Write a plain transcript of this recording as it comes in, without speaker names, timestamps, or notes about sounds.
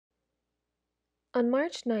On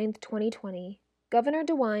March 9, 2020, Governor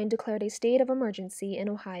Dewine declared a state of emergency in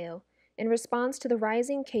Ohio in response to the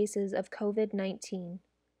rising cases of COVID-19.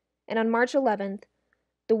 And on March 11th,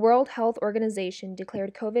 the World Health Organization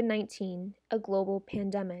declared COVID-19 a global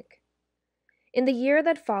pandemic. In the year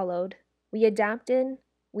that followed, we adapted,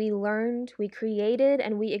 we learned, we created,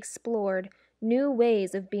 and we explored new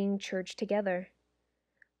ways of being church together.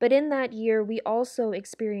 But in that year, we also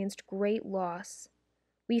experienced great loss.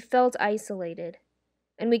 We felt isolated,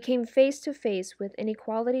 and we came face to face with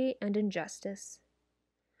inequality and injustice.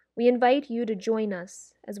 We invite you to join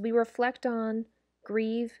us as we reflect on,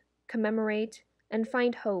 grieve, commemorate, and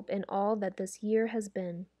find hope in all that this year has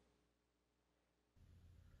been.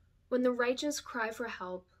 When the righteous cry for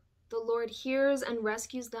help, the Lord hears and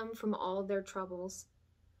rescues them from all their troubles.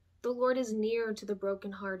 The Lord is near to the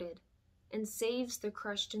brokenhearted and saves the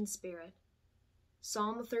crushed in spirit.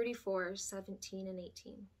 Psalm 34, 17 and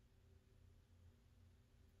 18.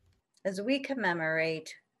 As we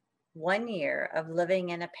commemorate 1 year of living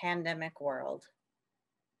in a pandemic world,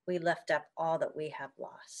 we lift up all that we have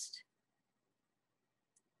lost.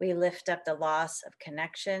 We lift up the loss of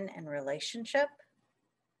connection and relationship,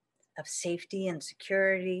 of safety and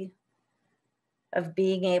security, of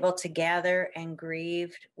being able to gather and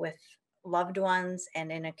grieve with loved ones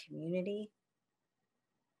and in a community,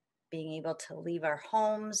 being able to leave our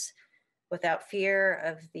homes without fear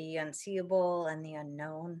of the unseeable and the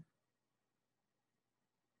unknown.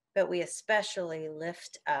 But we especially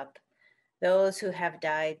lift up those who have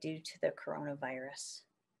died due to the coronavirus.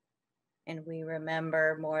 And we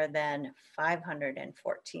remember more than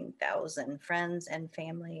 514,000 friends and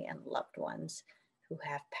family and loved ones who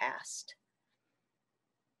have passed.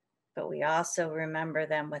 But we also remember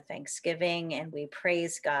them with thanksgiving, and we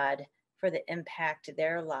praise God for the impact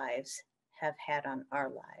their lives have had on our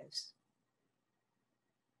lives.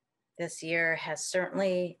 This year has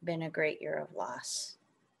certainly been a great year of loss.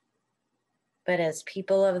 But as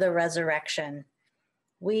people of the resurrection,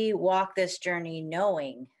 we walk this journey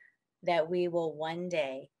knowing that we will one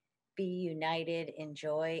day be united in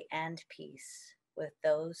joy and peace with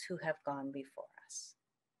those who have gone before us.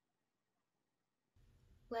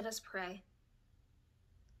 Let us pray.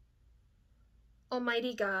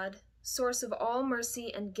 Almighty God, source of all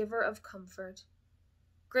mercy and giver of comfort,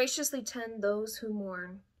 graciously tend those who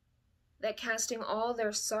mourn, that casting all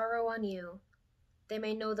their sorrow on you, they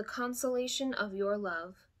may know the consolation of your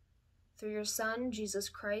love. Through your Son, Jesus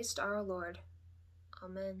Christ our Lord.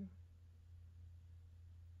 Amen.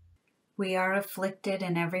 We are afflicted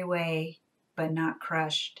in every way, but not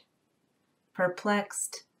crushed,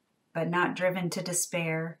 perplexed, but not driven to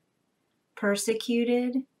despair,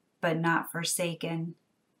 persecuted, but not forsaken,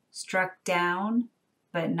 struck down,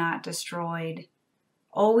 but not destroyed,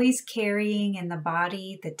 always carrying in the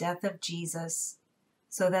body the death of Jesus,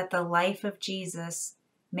 so that the life of Jesus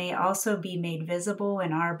may also be made visible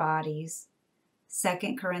in our bodies.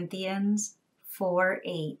 2 Corinthians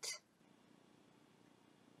 4:8.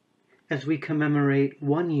 As we commemorate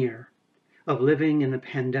 1 year of living in a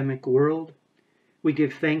pandemic world, we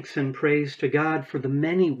give thanks and praise to God for the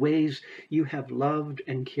many ways you have loved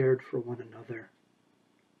and cared for one another.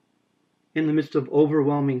 In the midst of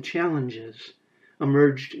overwhelming challenges,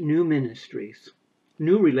 emerged new ministries,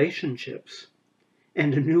 new relationships,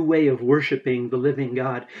 and a new way of worshiping the living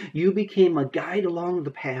God. You became a guide along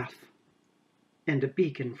the path and a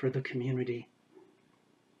beacon for the community.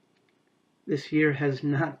 This year has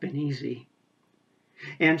not been easy.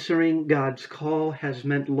 Answering God's call has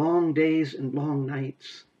meant long days and long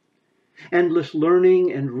nights, endless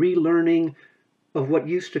learning and relearning of what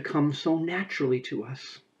used to come so naturally to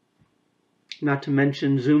us, not to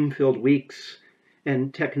mention Zoom-filled weeks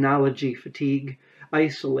and technology fatigue,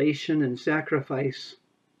 isolation and sacrifice,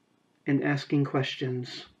 and asking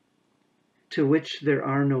questions to which there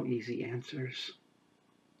are no easy answers.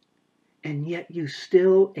 And yet you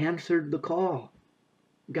still answered the call,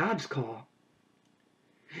 God's call.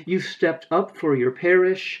 You stepped up for your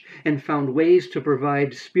parish and found ways to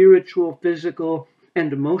provide spiritual, physical,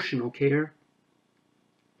 and emotional care,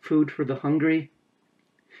 food for the hungry,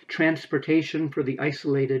 transportation for the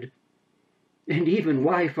isolated, and even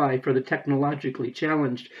Wi-Fi for the technologically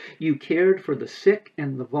challenged. You cared for the sick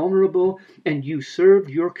and the vulnerable, and you served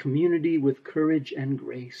your community with courage and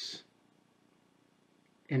grace.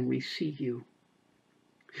 And we see you.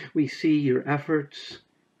 We see your efforts,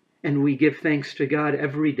 and we give thanks to God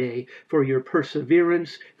every day for your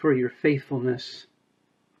perseverance, for your faithfulness,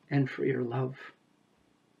 and for your love.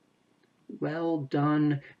 Well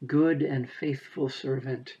done, good and faithful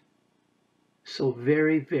servant. So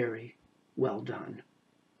very, very well done.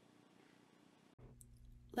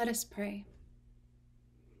 Let us pray.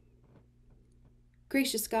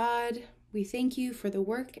 Gracious God, we thank you for the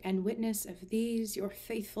work and witness of these, your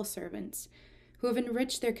faithful servants, who have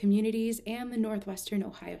enriched their communities and the Northwestern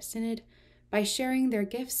Ohio Synod by sharing their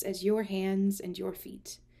gifts as your hands and your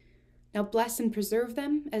feet. Now bless and preserve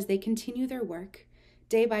them as they continue their work.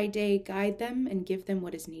 Day by day, guide them and give them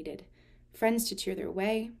what is needed, friends to cheer their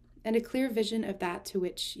way, and a clear vision of that to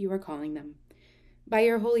which you are calling them. By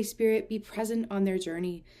your Holy Spirit, be present on their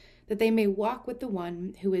journey, that they may walk with the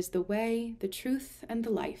one who is the way, the truth, and the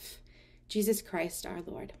life, Jesus Christ our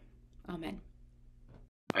Lord. Amen.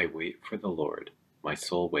 I wait for the Lord, my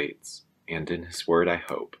soul waits, and in his word I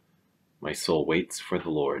hope. My soul waits for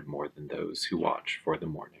the Lord more than those who watch for the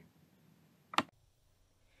morning.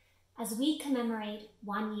 As we commemorate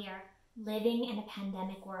 1 year living in a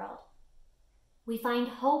pandemic world, we find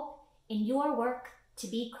hope in your work to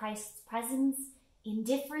be Christ's presence in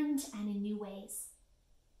different and in new ways.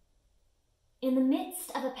 In the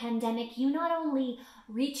midst of a pandemic, you not only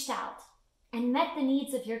reached out and met the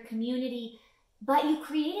needs of your community, but you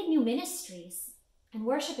created new ministries and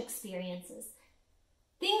worship experiences.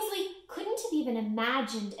 Things we couldn't have even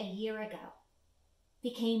imagined a year ago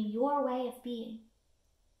became your way of being.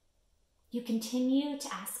 You continue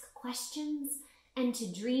to ask questions and to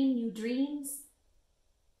dream new dreams.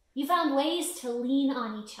 You found ways to lean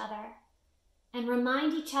on each other and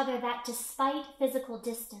remind each other that despite physical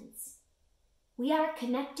distance, we are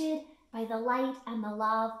connected by the light and the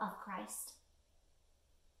love of Christ.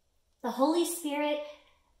 The Holy Spirit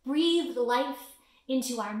breathed life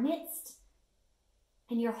into our midst,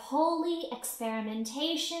 and your holy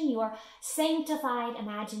experimentation, your sanctified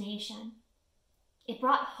imagination, it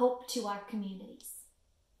brought hope to our communities.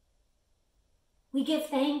 We give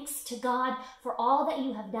thanks to God for all that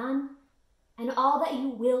you have done and all that you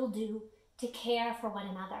will do to care for one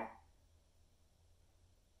another.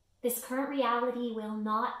 This current reality will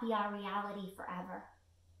not be our reality forever.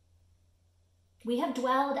 We have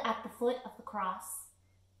dwelled at the foot of the cross,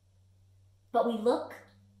 but we look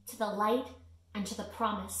to the light and to the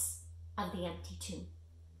promise of the empty tomb.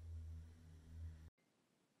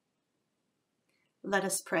 Let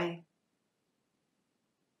us pray.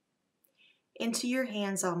 Into your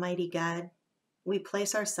hands, Almighty God, we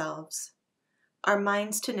place ourselves, our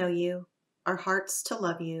minds to know you, our hearts to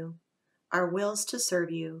love you, our wills to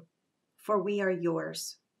serve you, for we are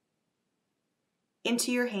yours.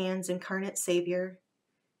 Into your hands, incarnate Savior,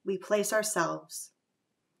 we place ourselves.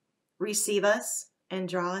 Receive us and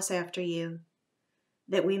draw us after you,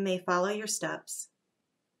 that we may follow your steps.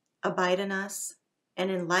 Abide in us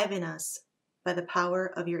and enliven us by the power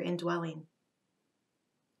of your indwelling.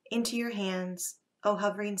 Into your hands, O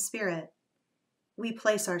hovering Spirit, we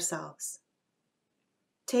place ourselves.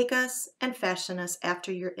 Take us and fashion us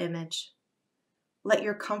after your image. Let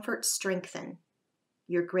your comfort strengthen,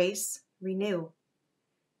 your grace renew,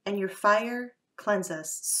 and your fire cleanse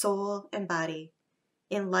us, soul and body,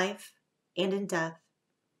 in life and in death,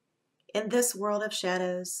 in this world of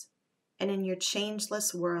shadows, and in your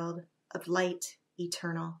changeless world of light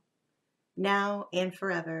eternal, now and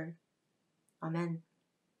forever. Amen.